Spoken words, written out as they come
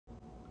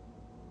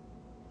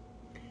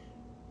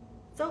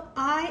So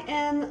I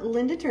am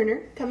Lynda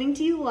Turner, coming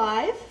to you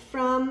live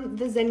from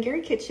the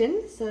Zengarry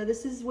kitchen. So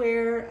this is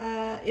where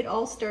it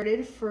all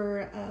started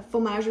for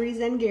Fauxmagerie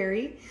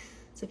Zengarry.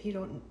 So if you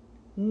don't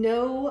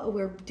know,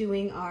 we're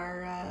doing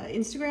our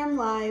Instagram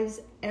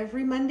lives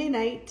every Monday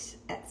night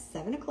at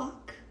 7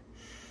 o'clock.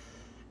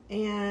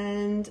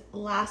 And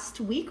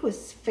last week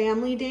was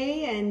Family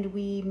Day, and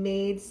we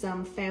made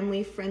some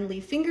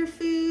family-friendly finger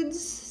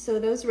foods. So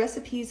those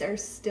recipes are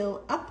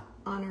still up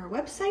on our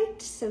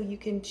website, so you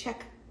can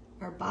check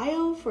our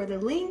bio for the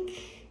link.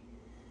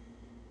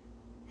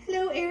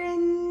 Hello,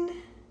 Erin.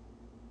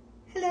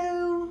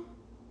 Hello.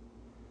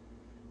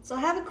 So I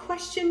have a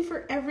question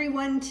for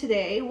everyone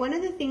today. One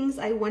of the things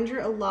I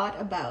wonder a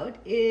lot about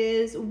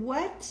is,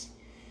 what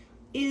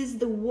is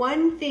the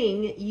one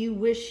thing you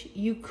wish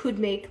you could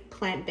make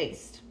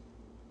plant-based?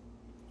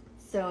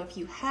 So if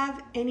you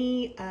have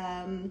any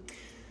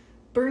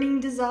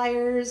burning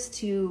desires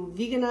to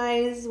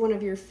veganize one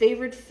of your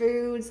favorite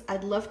foods,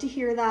 I'd love to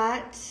hear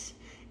that.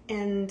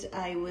 And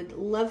I would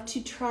love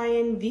to try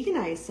and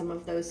veganize some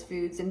of those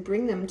foods and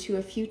bring them to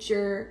a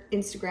future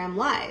Instagram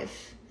live.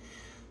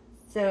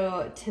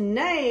 So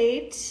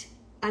tonight,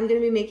 I'm gonna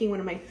be making one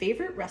of my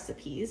favorite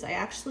recipes. I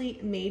actually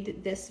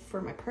made this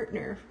for my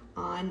partner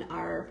on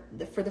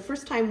for the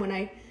first time when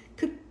I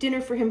cooked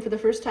dinner for him for the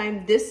first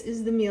time. This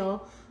is the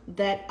meal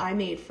that I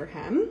made for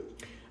him.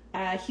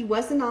 He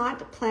was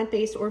not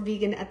plant-based or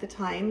vegan at the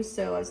time,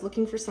 so I was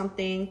looking for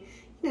something,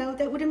 you know,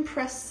 that would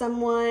impress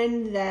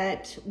someone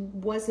that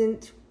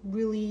wasn't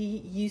really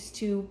used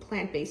to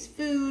plant-based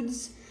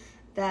foods,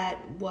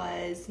 that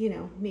was, you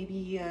know,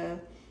 maybe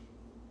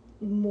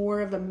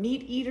more of a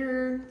meat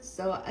eater.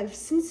 So I've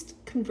since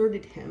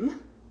converted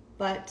him,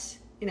 but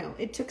you know,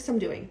 it took some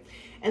doing.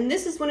 And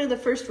this is one of the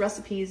first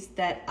recipes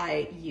that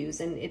I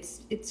use, and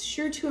it's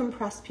sure to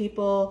impress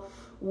people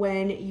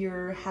when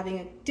you're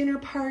having a dinner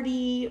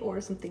party or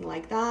something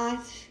like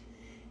that.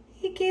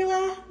 Hey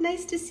Kayla,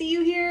 nice to see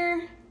you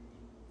here.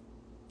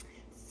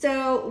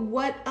 So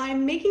what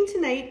I'm making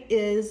tonight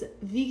is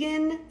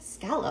vegan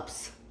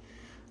scallops.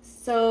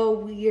 So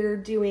we're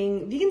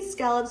doing vegan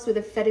scallops with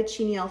a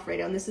fettuccine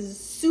Alfredo, and this is a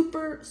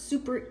super,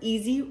 super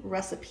easy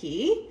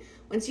recipe.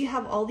 Once you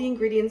have all the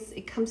ingredients,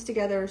 it comes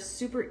together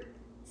super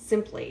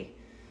simply.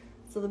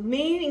 So the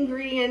main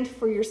ingredient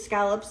for your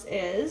scallops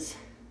is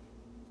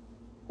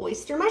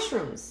oyster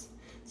mushrooms.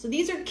 So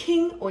these are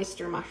king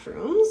oyster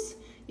mushrooms.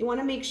 You want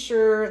to make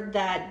sure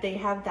that they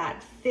have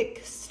that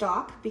thick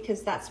stalk,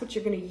 because that's what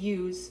you're going to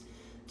use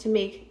to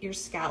make your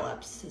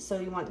scallops. So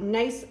you want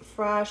nice,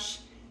 fresh.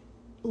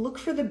 Look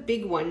for the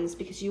big ones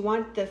because you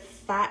want the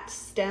fat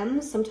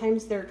stems.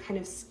 Sometimes they're kind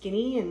of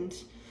skinny and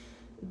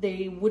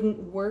they wouldn't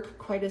work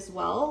quite as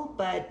well,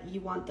 but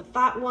you want the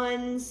fat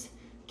ones,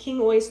 king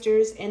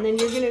oysters, and then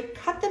you're going to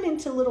cut them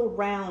into little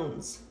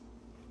rounds.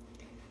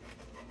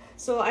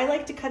 So I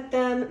like to cut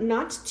them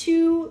not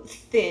too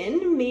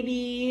thin,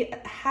 maybe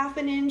 ½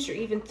 an inch or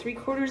even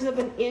 3/4 of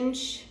an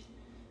inch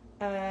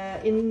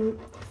in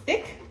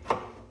thick.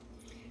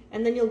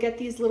 And then you'll get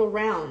these little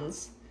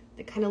rounds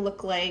that kind of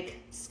look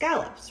like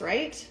scallops,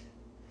 right?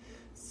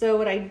 So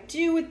what I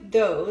do with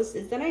those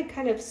is then I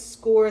kind of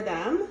score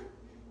them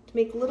to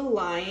make little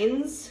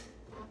lines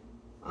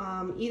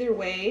either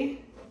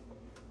way.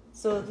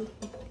 So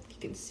you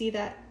can see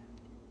that,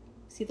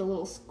 see the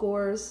little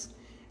scores.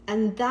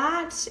 And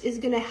that is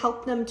gonna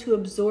help them to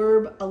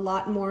absorb a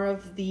lot more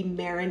of the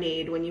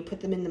marinade when you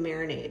put them in the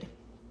marinade.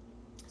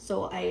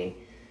 So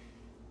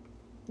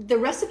the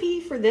recipe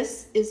for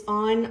this is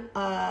on,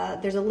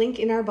 there's a link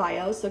in our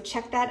bio, so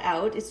check that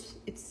out.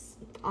 It's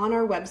on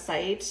our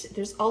website.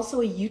 There's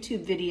also a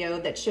YouTube video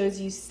that shows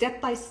you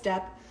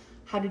step-by-step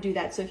how to do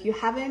that. So if you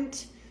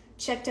haven't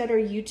checked out our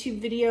YouTube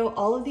video,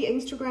 all of the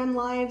Instagram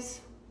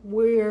lives,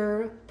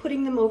 we're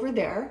putting them over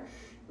there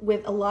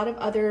with a lot of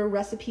other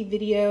recipe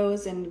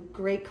videos and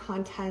great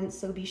content.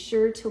 So be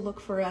sure to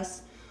look for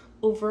us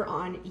over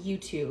on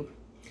YouTube.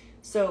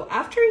 So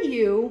after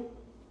you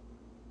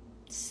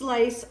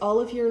slice all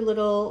of your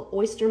little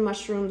oyster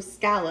mushroom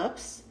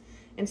scallops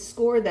and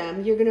score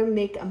them, you're gonna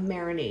make a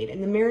marinade.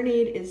 And the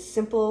marinade is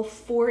simple,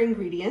 4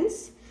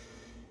 ingredients: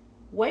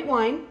 white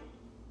wine,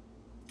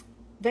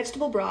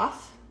 vegetable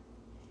broth,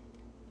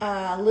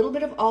 a little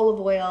bit of olive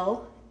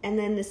oil, and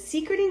then the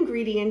secret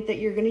ingredient that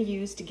you're gonna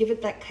use to give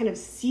it that kind of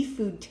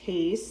seafood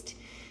taste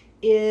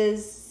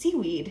is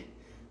seaweed.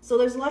 So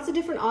there's lots of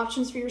different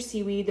options for your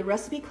seaweed. The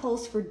recipe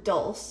calls for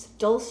dulse.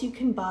 Dulse you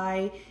can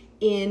buy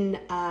in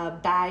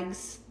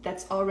bags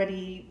that's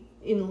already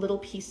in little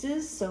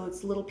pieces, so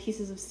it's little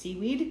pieces of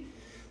seaweed.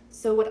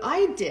 So what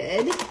I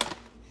did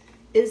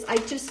is I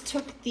just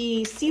took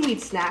the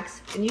seaweed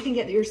snacks, and you can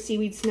get your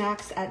seaweed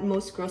snacks at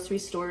most grocery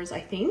stores,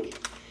 I think.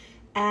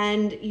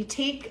 And you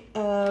take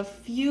a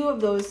few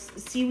of those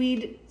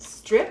seaweed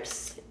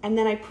strips, and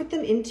then I put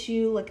them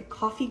into like a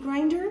coffee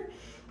grinder.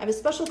 I have a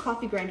special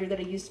coffee grinder that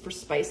I use for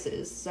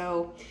spices.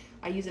 So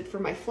I use it for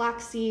my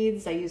flax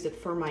seeds, I use it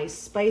for my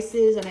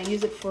spices, and I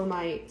use it for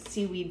my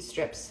seaweed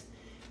strips.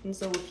 And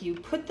so if you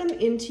put them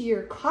into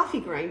your coffee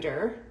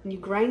grinder and you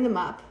grind them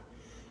up,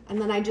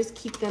 And then I just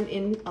keep them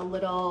in a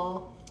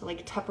little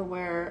like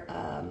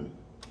Tupperware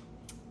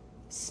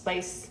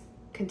spice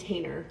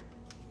container.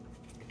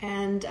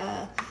 And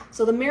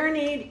so the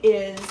marinade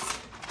is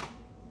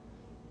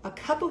a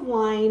cup of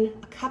wine,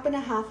 a cup and a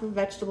half of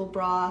vegetable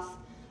broth,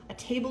 a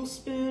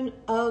tablespoon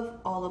of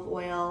olive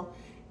oil,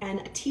 and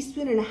a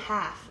teaspoon and a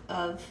half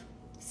of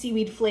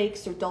seaweed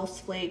flakes or dulse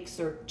flakes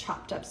or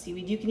chopped up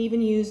seaweed. You can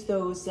even use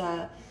those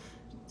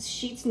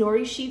sheets,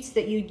 nori sheets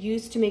that you'd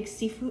use to make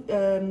seafood,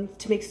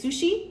 to make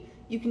sushi.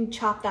 You can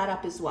chop that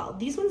up as well.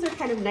 These ones are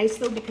kind of nice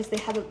though because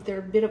they're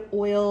a bit of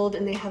oiled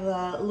and they have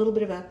a little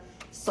bit of a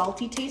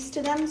salty taste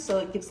to them, so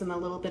it gives them a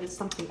little bit of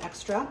something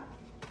extra.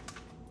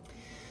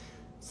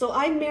 So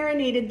I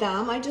marinated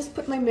them. I just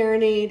put my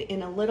marinade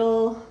in a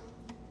little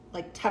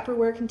like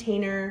Tupperware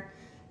container,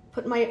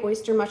 put my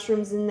oyster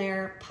mushrooms in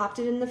there, popped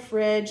it in the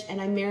fridge,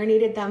 and I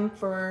marinated them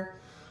for,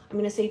 I'm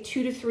gonna say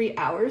 2 to 3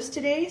 hours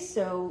today.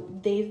 So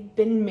they've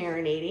been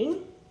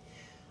marinating.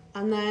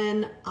 And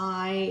then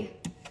I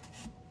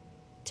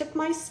took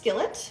my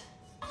skillet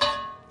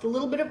with a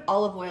little bit of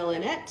olive oil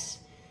in it,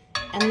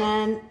 and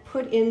then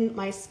put in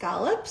my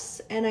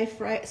scallops, and I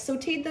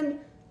sauteed them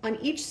on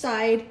each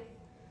side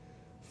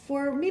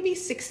for maybe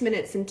 6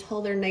 minutes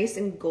until they're nice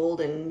and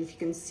golden. If you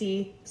can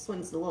see, this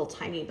one's a little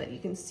tiny, but you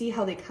can see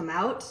how they come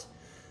out.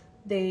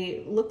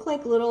 They look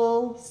like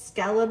little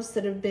scallops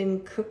that have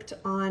been cooked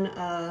on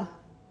a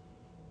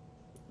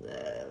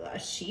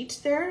sheet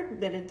there.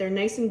 They're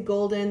nice and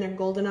golden. They're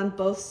golden on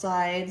both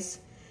sides.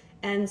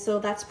 And so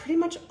that's pretty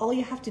much all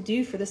you have to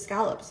do for the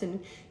scallops.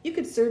 And you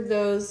could serve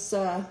those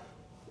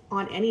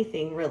on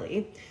anything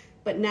really.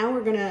 But now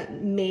we're gonna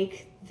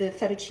make the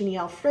fettuccine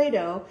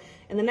Alfredo.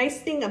 And the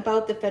nice thing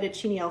about the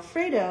fettuccine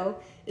Alfredo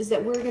is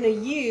that we're gonna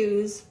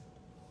use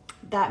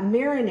that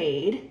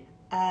marinade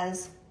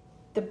as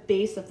the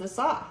base of the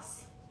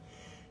sauce.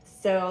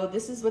 So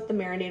this is what the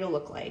marinade will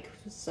look like.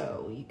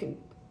 So you can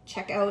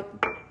check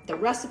out the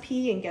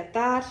recipe and get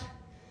that.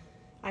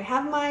 I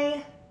have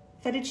my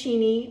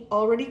fettuccine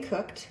already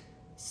cooked,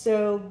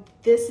 so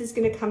this is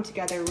gonna come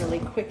together really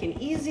quick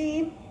and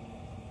easy.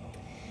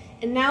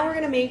 And now we're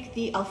gonna make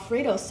the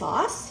Alfredo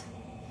sauce.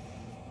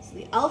 So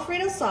the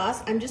Alfredo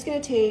sauce, I'm just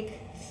gonna take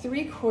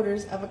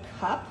 3/4 of a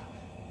cup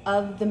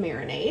of the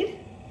marinade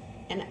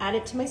and add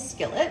it to my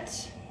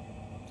skillet.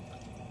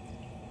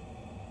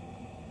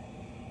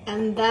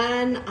 And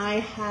then I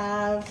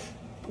have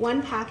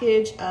 1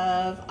 package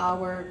of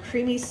our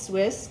creamy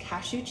Swiss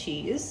cashew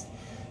cheese.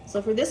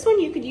 So for this one,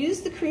 you could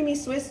use the creamy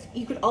Swiss.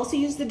 You could also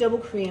use the double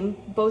cream.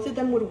 Both of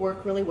them would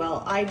work really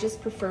well. I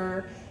just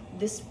prefer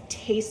this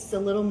tastes a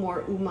little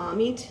more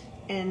umami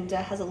and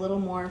has a little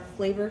more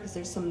flavor because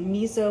there's some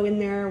miso in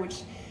there,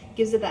 which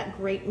gives it that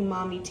great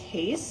umami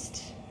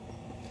taste.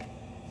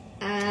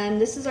 And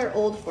this is our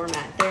old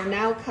format. They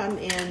now come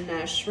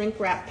in shrink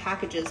wrap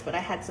packages, but I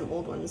had some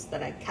old ones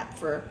that I kept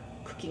for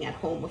cooking at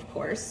home, of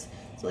course.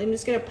 So I'm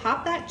just gonna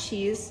pop that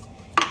cheese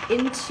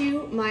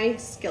into my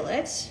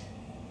skillet,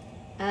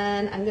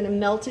 and I'm gonna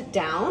melt it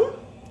down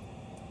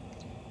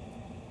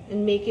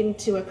and make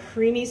into a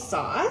creamy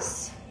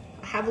sauce.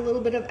 I have a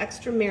little bit of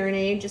extra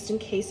marinade just in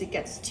case it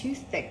gets too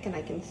thick and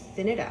I can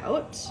thin it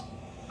out. So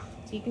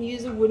you can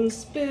use a wooden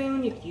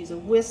spoon, you can use a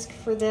whisk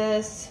for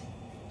this.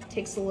 It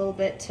takes a little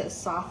bit to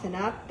soften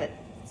up, but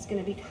it's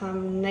gonna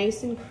become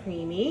nice and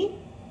creamy.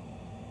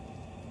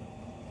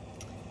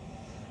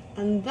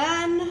 And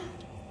then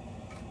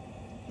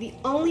the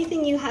only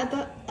thing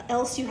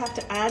else you have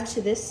to add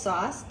to this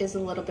sauce is a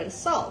little bit of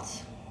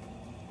salt.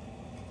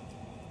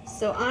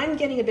 So I'm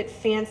getting a bit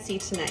fancy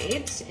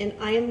tonight, and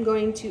I am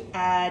going to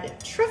add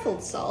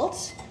truffled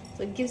salt.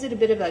 So it gives it a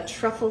bit of a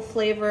truffle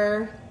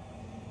flavor.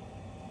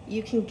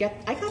 You can get,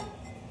 I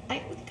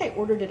think I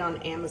ordered it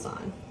on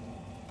Amazon.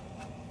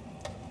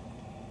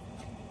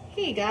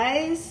 Hey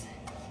guys,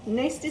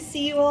 nice to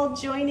see you all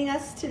joining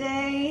us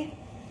today.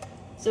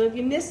 So if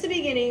you missed the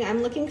beginning,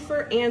 I'm looking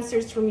for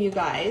answers from you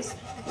guys.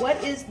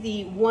 What is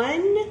the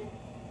one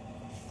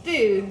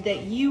food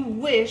that you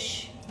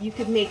wish you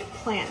could make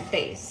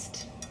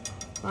plant-based?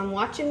 I'm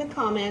watching the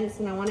comments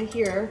and I want to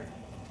hear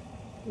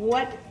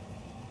what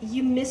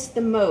you miss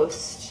the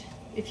most.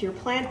 If you're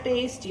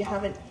plant-based, you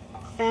haven't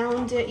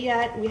found it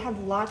yet. We have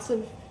lots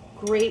of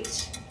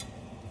great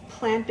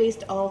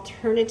plant-based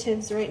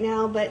alternatives right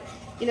now, but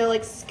you know,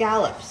 like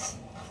scallops,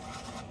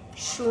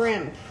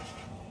 shrimp,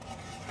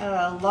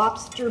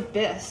 lobster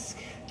bisque.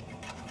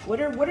 What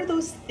are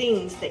those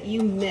things that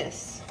you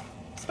miss,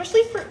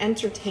 especially for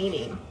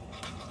entertaining?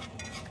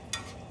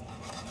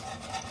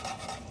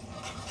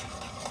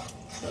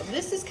 So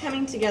this is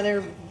coming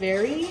together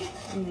very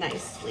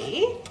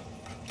nicely.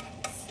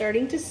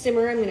 Starting to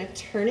simmer, I'm gonna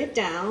turn it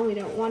down. We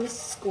don't want to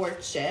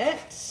scorch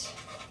it.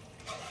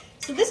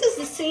 So this is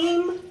the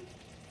same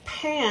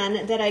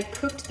pan that I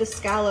cooked the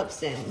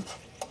scallops in.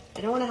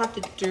 I don't want to have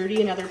to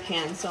dirty another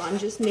pan, so I'm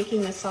just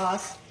making the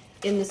sauce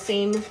in the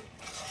same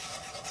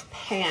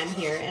pan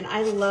here. And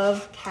I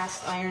love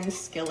cast iron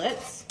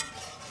skillets.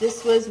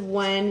 This was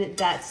one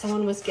that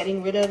someone was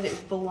getting rid of.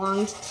 It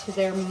belonged to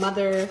their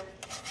mother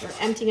or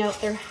emptying out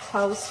their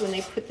house when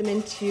they put them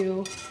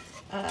into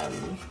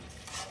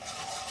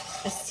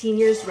a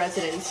senior's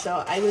residence.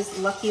 So I was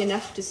lucky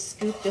enough to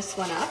scoop this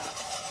one up.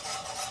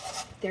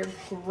 They're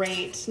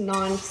great,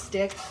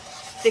 non-stick,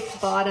 thick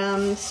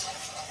bottomed.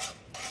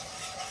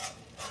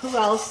 Who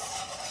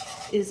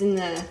else is in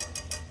the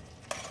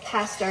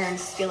cast iron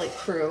skillet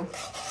crew?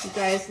 You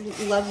guys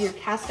love your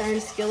cast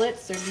iron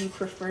skillets, or do you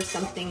prefer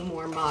something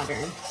more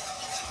modern?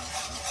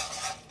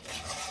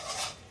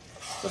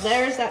 So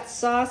there's that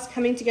sauce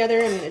coming together.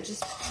 I'm gonna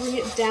just bring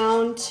it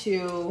down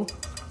to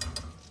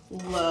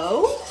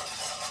low.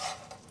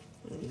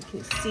 And you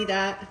can see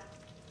that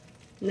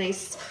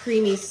nice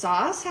creamy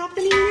sauce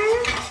happening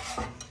there.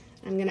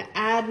 I'm gonna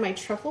add my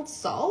truffled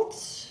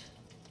salt,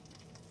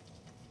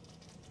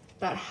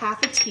 about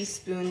half a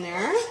teaspoon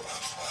there.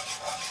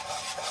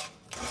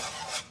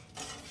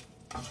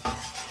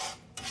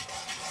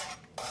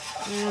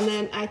 And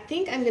then I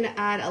think I'm gonna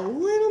add a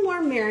little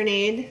more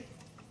marinade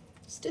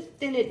just to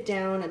thin it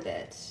down a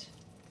bit.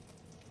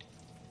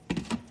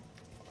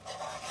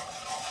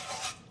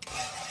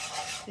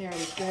 There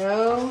we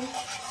go.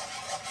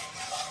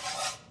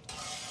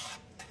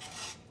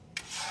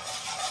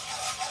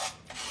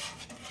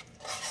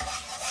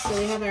 So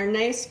we have our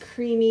nice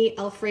creamy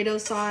Alfredo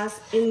sauce.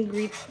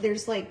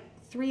 There's like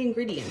 3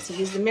 ingredients. You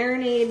use the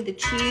marinade, the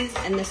cheese,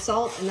 and the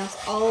salt, and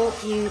that's all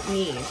you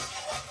need.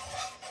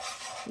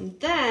 And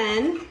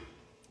then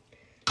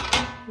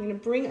I'm gonna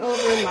bring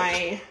over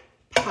my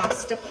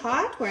pasta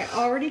pot where I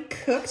already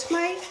cooked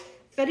my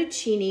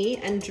fettuccine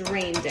and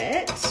drained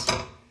it.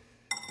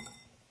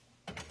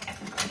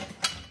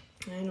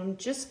 And I'm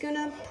just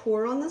gonna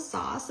pour on the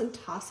sauce and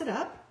toss it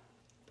up.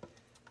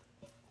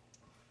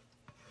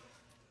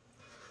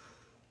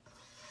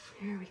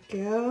 There we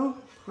go,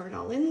 pour it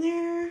all in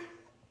there.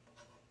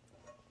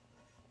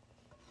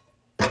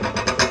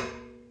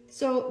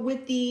 So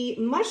with the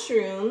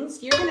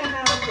mushrooms, you're gonna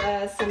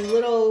have some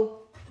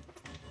little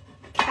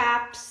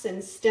caps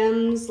and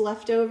stems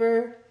left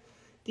over.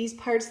 These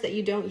parts that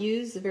you don't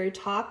use, the very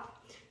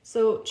top.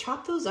 So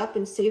chop those up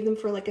and save them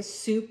for like a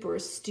soup or a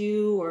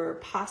stew or a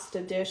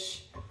pasta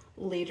dish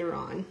later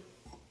on.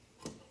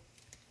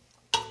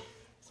 So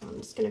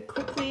I'm just gonna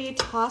quickly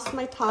toss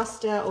my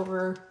pasta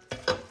over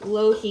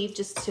low heat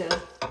just to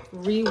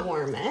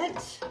rewarm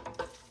it.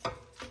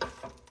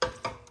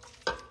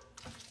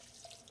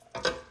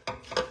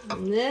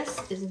 And this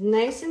is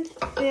nice and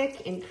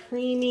thick and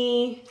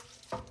creamy.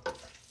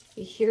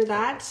 You hear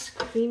that?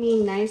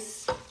 Creamy,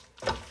 nice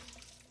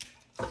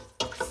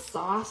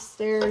sauce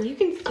there. You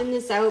can thin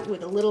this out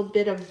with a little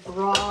bit of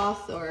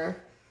broth,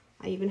 or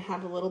I even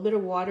have a little bit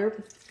of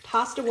water.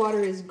 Pasta water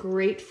is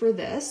great for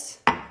this.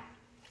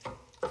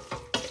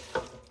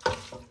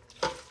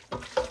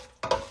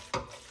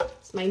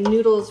 So my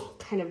noodles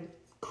kind of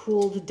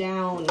cooled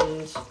down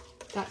and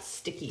got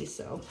sticky,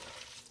 so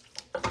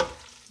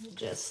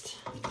just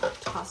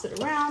toss it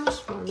around,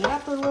 warm it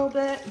up a little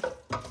bit.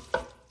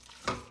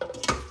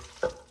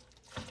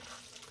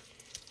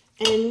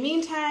 And in the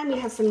meantime, we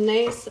have some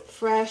nice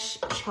fresh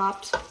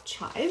chopped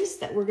chives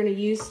that we're gonna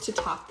use to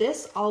top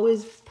this.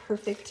 Always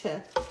perfect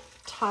to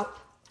top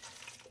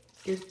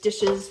your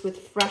dishes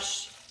with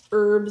fresh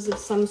herbs of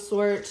some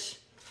sort.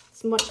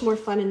 It's much more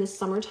fun in the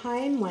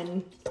summertime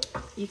when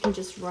you can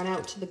just run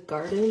out to the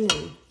garden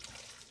and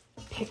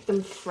pick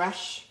them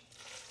fresh.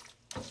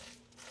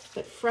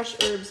 But fresh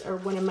herbs are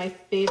one of my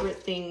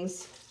favorite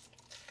things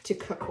to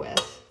cook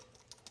with.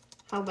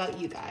 How about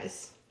you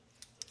guys?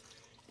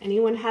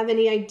 Anyone have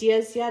any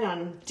ideas yet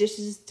on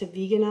dishes to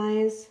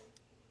veganize?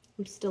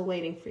 I'm still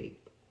waiting for you.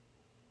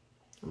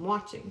 I'm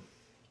watching.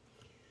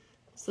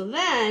 So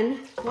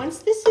then, once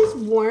this is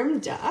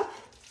warmed up,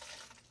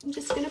 I'm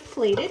just gonna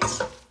plate it.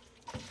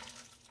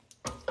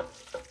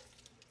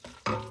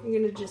 I'm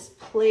gonna just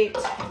plate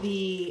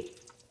the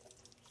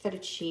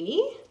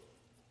fettuccine.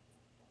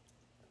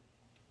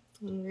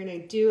 And we're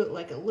gonna do it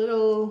like a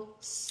little,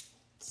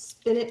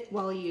 spin it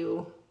while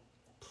you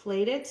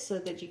plate it so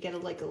that you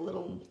get like a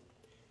little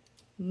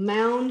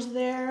mound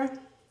there.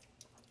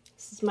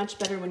 This is much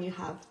better when you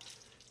have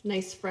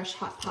nice fresh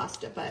hot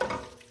pasta, but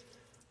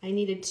I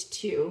needed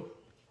to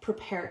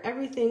prepare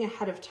everything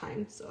ahead of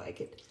time so I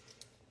could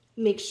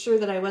make sure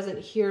that I wasn't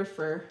here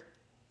for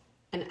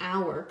an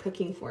hour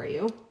cooking for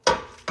you.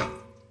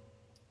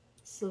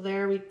 So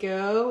there we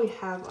go. We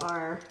have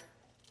our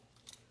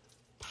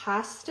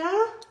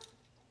pasta.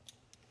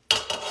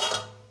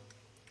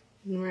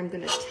 And I'm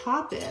gonna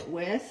top it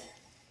with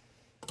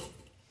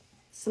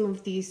some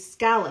of these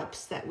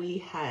scallops that we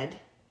had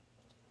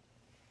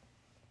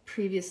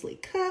previously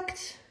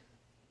cooked.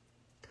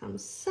 Comme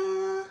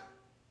ça.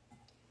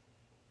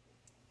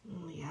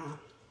 Oh yeah.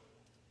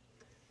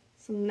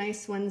 Some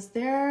nice ones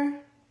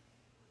there.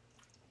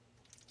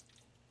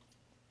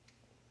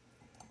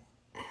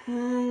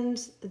 And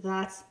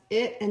that's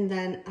it. And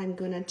then I'm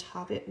gonna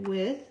top it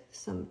with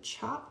some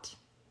chopped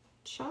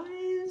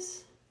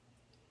chives.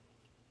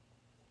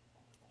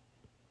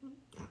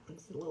 That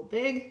one's a little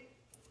big.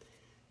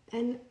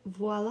 And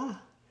voila,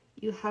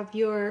 you have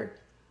your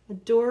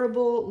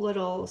adorable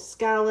little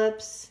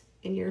scallops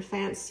in your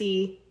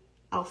fancy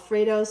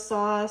Alfredo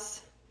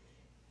sauce,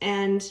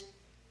 and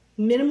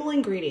minimal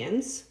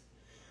ingredients.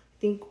 I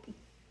think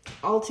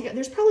altogether,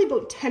 there's probably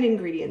about 10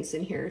 ingredients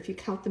in here if you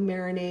count the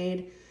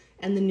marinade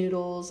and the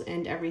noodles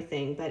and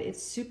everything, but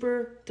it's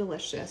super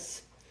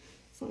delicious.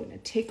 So I'm gonna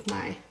take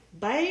my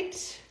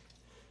bite.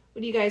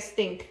 What do you guys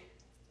think?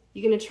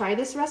 You gonna try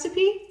this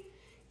recipe?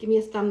 Give me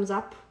a thumbs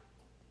up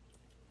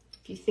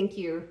if you think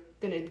you're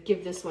gonna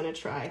give this one a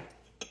try.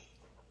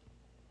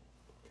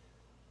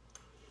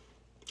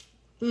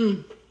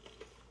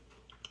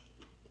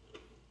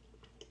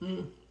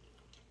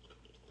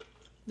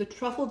 The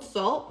truffled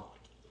salt,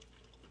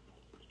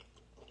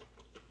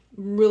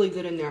 really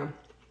good in there.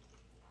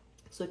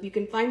 So if you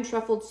can find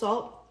truffled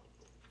salt,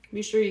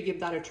 be sure you give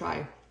that a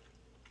try.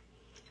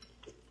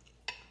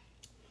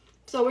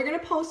 So we're gonna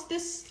post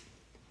this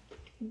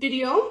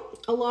video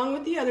along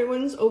with the other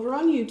ones over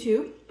on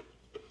YouTube.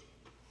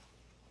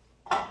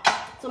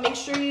 So make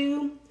sure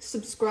you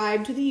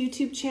subscribe to the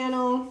YouTube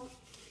channel,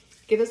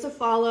 give us a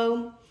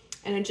follow.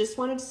 And I just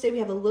wanted to say we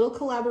have a little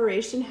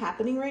collaboration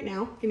happening right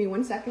now. Give me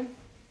 1 second.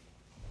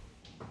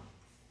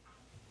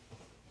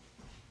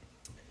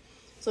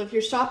 So if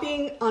you're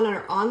shopping on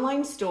our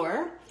online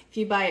store, if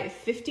you buy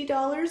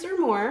 $50 or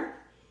more,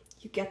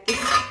 you get this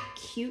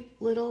cute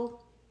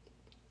little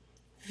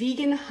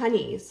vegan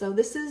honey. So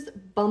this is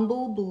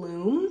Bumble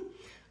Bloom.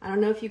 I don't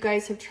know if you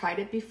guys have tried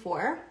it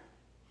before,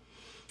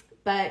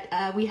 but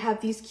we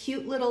have these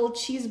cute little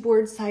cheese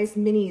board sized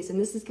minis, and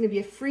this is going to be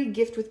a free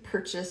gift with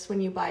purchase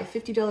when you buy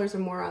 $50 or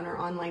more on our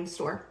online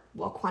store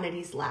while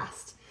quantities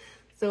last.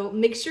 So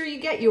make sure you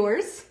get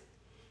yours.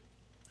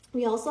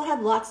 We also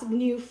have lots of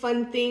new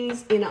fun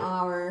things in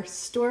our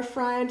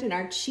storefront and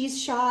our cheese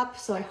shop.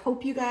 So I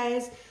hope you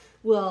guys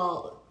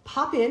will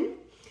pop in,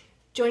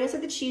 join us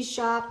at the cheese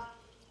shop.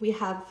 We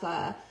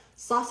have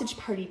sausage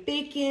party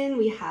bacon.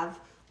 We have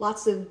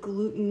lots of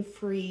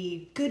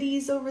gluten-free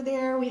goodies over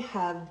there. We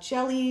have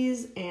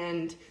jellies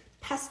and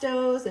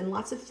pestos and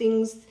lots of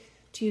things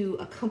to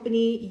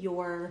accompany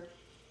your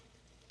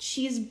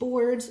cheese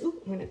boards.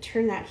 Ooh, I'm gonna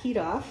turn that heat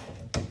off.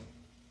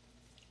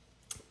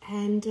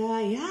 And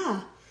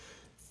yeah,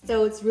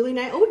 so it's really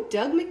nice. Oh,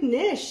 Doug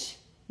McNish.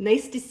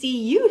 Nice to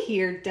see you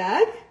here,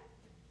 Doug.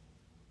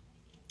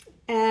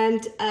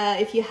 And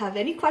if you have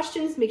any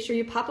questions, make sure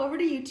you pop over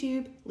to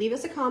YouTube, leave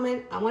us a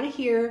comment. I wanna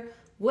hear,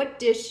 what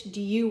dish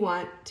do you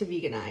want to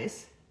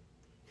veganize?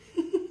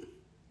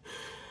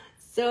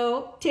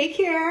 So take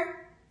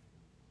care.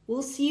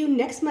 We'll see you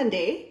next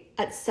Monday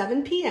at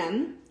 7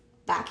 p.m.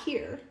 back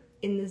here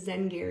in the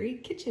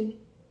Zengarry kitchen.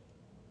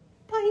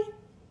 Bye.